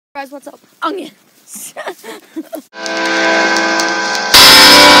Guys, what's up? Onions.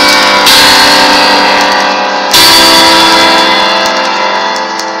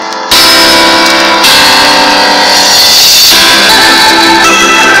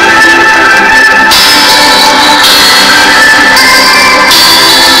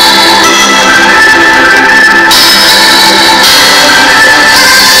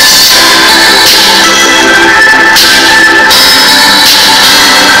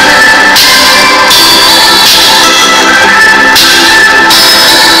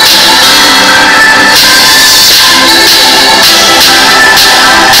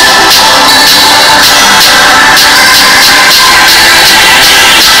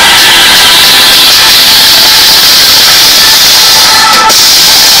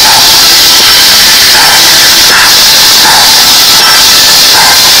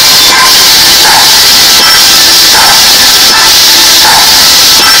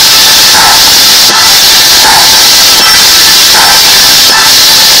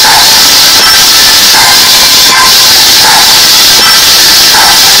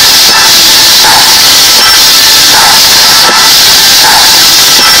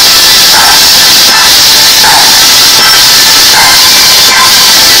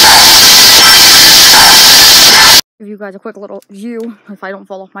 Give you guys a quick little view if I don't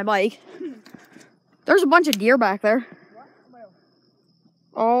fall off my bike. There's a bunch of deer back there.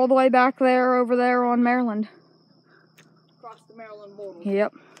 All the way back there, over there on Maryland. Across the Maryland border.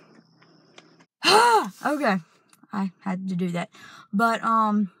 Yep. Okay. I had to do that. But,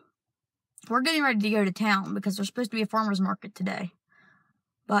 we're getting ready to go to town because there's supposed to be a farmer's market today.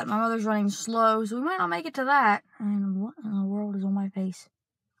 But my mother's running slow, so we might not make it to that. And what in the world is on my face?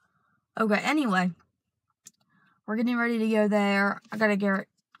 Okay, anyway. We're getting ready to go there. I got a Garrett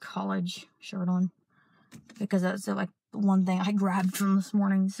College shirt on because that's like one thing I grabbed from this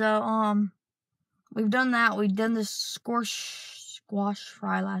morning. So, we've done that. We've done this squash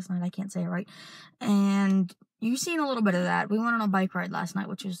fry last night. I can't say it right. And you've seen a little bit of that. We went on a bike ride last night,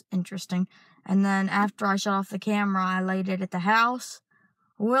 which was interesting. And then after I shut off the camera, I laid it at the house.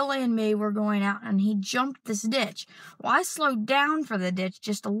 Willie and me were going out, and he jumped this ditch. Well, I slowed down for the ditch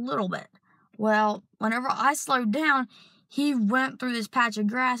just a little bit. Well, whenever I slowed down, he went through this patch of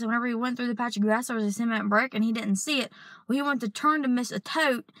grass, and whenever he went through the patch of grass, there was a cement brick, and he didn't see it. Well, he went to turn to miss a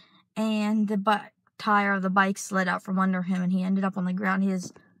tote, and the tire of the bike slid out from under him, and he ended up on the ground.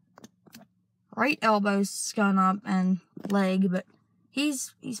 His right elbow scun up and leg, but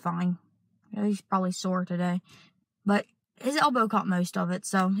he's fine. You know, he's probably sore today, but his elbow caught most of it,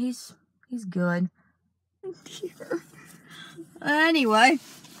 so he's good. Anyway.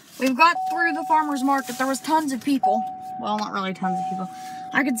 We've got through the farmer's market. There was tons of people. Well, not really tons of people.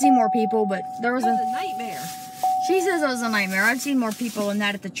 I could see more people, but there was a nightmare. She says it was a nightmare. I've seen more people than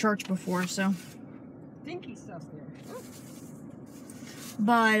that at the church before, so. Stinky stuff there.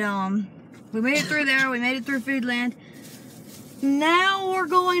 But, we made it through there. We made it through Foodland. Now we're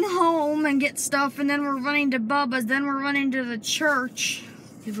going home and get stuff, and then we're running to Bubba's. Then we're running to the church.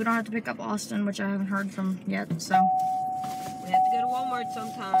 If we don't have to pick up Austin, which I haven't heard from yet, so. We have to go to Walmart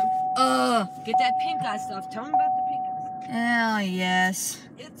sometime. Get that pink eye stuff. Tell me about the pink eye stuff. Oh, yes.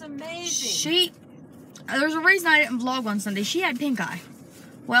 It's amazing. There's a reason I didn't vlog on Sunday. She had pink eye.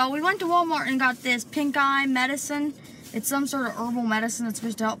 Well, we went to Walmart and got this pink eye medicine. It's some sort of herbal medicine that's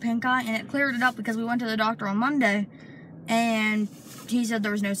supposed to help pink eye, and it cleared it up because we went to the doctor on Monday, and he said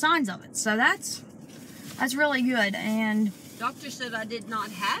there was no signs of it. So that's really good. And doctor said I did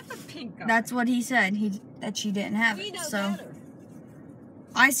not have a pink eye. That's what he said. That she didn't have we it. Know so better.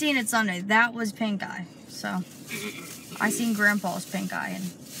 I seen it Sunday. That was pink eye. So I seen Grandpa's pink eye, and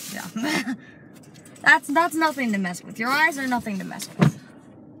yeah. That's nothing to mess with. Your eyes are nothing to mess with.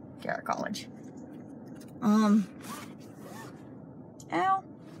 Garrett College. Ow.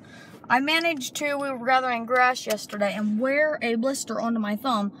 I managed to, we were gathering grass yesterday and wear a blister onto my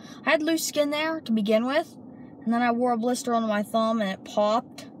thumb. I had loose skin there to begin with, and then I wore a blister onto my thumb and it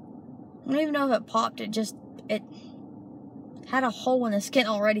popped. I don't even know if it popped, it had a hole in the skin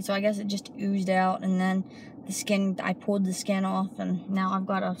already, so I guess it just oozed out, and then the skin, I pulled the skin off, and now I've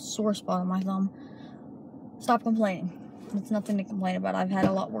got a sore spot on my thumb. Stop complaining. It's nothing to complain about. I've had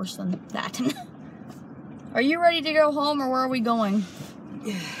a lot worse than that. Are you ready to go home, or where are we going?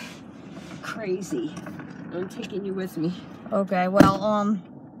 Crazy. I'm taking you with me. Okay, well,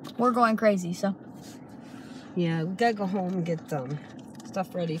 we're going crazy, so. Yeah, we gotta go home and get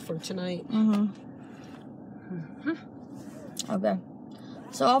stuff ready for tonight. Okay.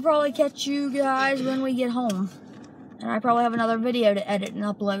 So I'll probably catch you guys when we get home. And I probably have another video to edit and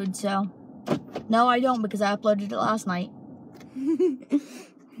upload, so. No, I don't, because I uploaded it last night.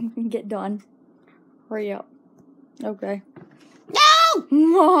 Get done. Hurry up. Okay. No!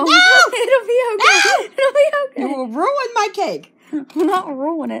 Mom. No! It'll be okay. No! It'll be okay. You will ruin my cake. I'm not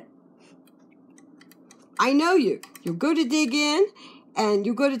ruin it. I know you. You'll go to dig in, and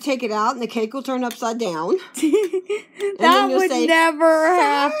you go to take it out, and the cake will turn upside down. That you'll would say, never "Sorry,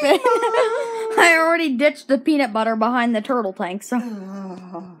 happen. Mom." I already ditched the peanut butter behind the turtle tank, so.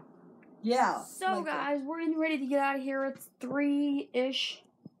 Yeah. So, like that. guys, we're getting ready to get out of here. It's 3-ish.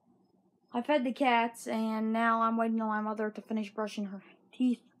 I fed the cats, and now I'm waiting on my mother to finish brushing her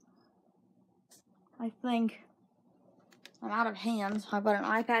teeth. I think I'm out of hands. I've got an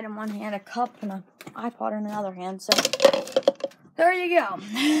iPad in one hand, a cup, and an iPod in another hand. So, there you go.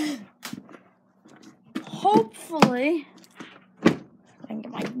 Hopefully, I can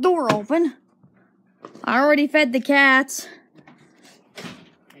get my door open. I already fed the cats.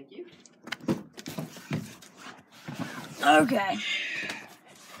 Thank you. Okay.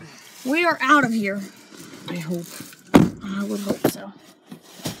 We are out of here. I hope. I would hope so.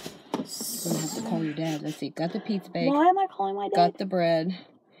 I'm gonna have to call your dad. Let's see. Got the pizza bake. Why am I calling my dad? Got the bread.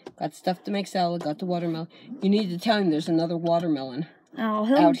 Got stuff to make salad. Got the watermelon. You need to tell him there's another watermelon Oh,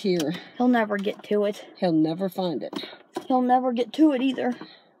 out here. he'll never get to it. He'll never find it. He'll never get to it either.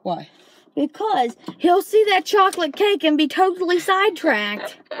 Why? Because he'll see that chocolate cake and be totally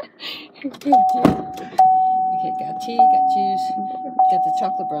sidetracked. Okay, got tea, got juice, got the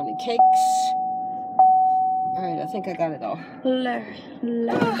chocolate brownie cakes. All right, I think I got it all.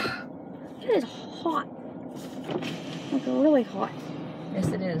 It is hot. Like really hot. Yes,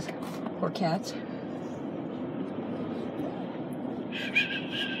 it is. Poor cats.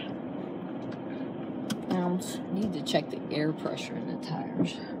 Ounce. Need to check the air pressure in the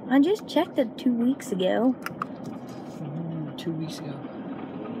tires. I just checked it 2 weeks ago. 2 weeks ago.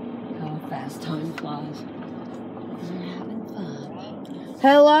 How fast time flies. We're having fun.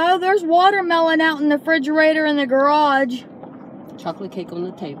 Hello, there's watermelon out in the refrigerator in the garage. Chocolate cake on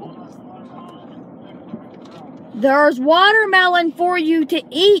the table. There's watermelon for you to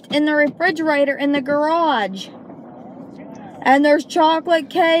eat in the refrigerator in the garage. And there's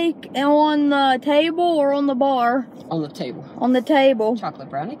chocolate cake on the table or on the bar? On the table. On the table. Chocolate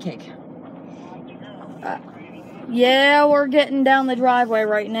brownie cake. Yeah, we're getting down the driveway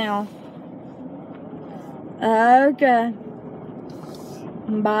right now. Okay.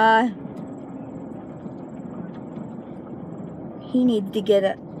 Bye. He needs to get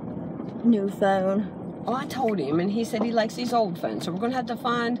a new phone. Oh, I told him, and he said he likes these old phones. So we're going to have to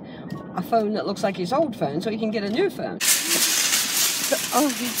find a phone that looks like his old phone so he can get a new phone. Oh,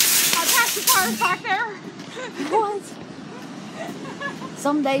 Our pacifiers back there. what?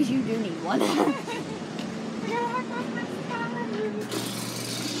 Some days you do need one.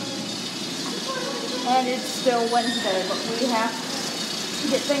 And it's still Wednesday, but we have to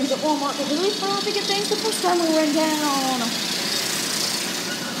get things at Walmart because we still have to get things at the summer in town.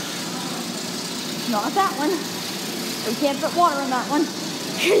 Not that one. We can't put water in that one.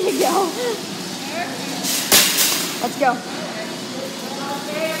 Here you go. Let's go.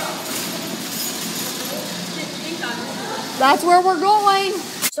 That's where we're going.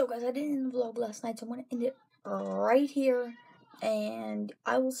 So guys, I didn't end the vlog last night, so I'm going to end it right here. And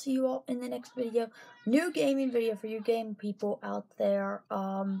I will see you all in the next video. New gaming video for you game people out there.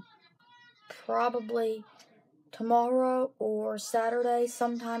 Probably tomorrow or Saturday,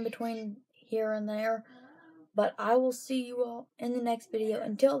 sometime between here and there. But I will see you all in the next video.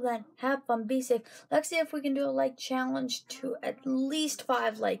 Until then, have fun, be safe. Let's see if we can do a like challenge to at least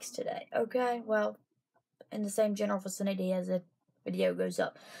 5 likes today. Okay? Well, in the same general vicinity as the video goes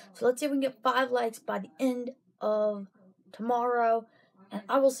up. So let's see if we can get 5 likes by the end of tomorrow. And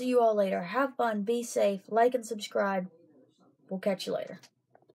I will see you all later. Have fun, be safe, like and subscribe. We'll catch you later.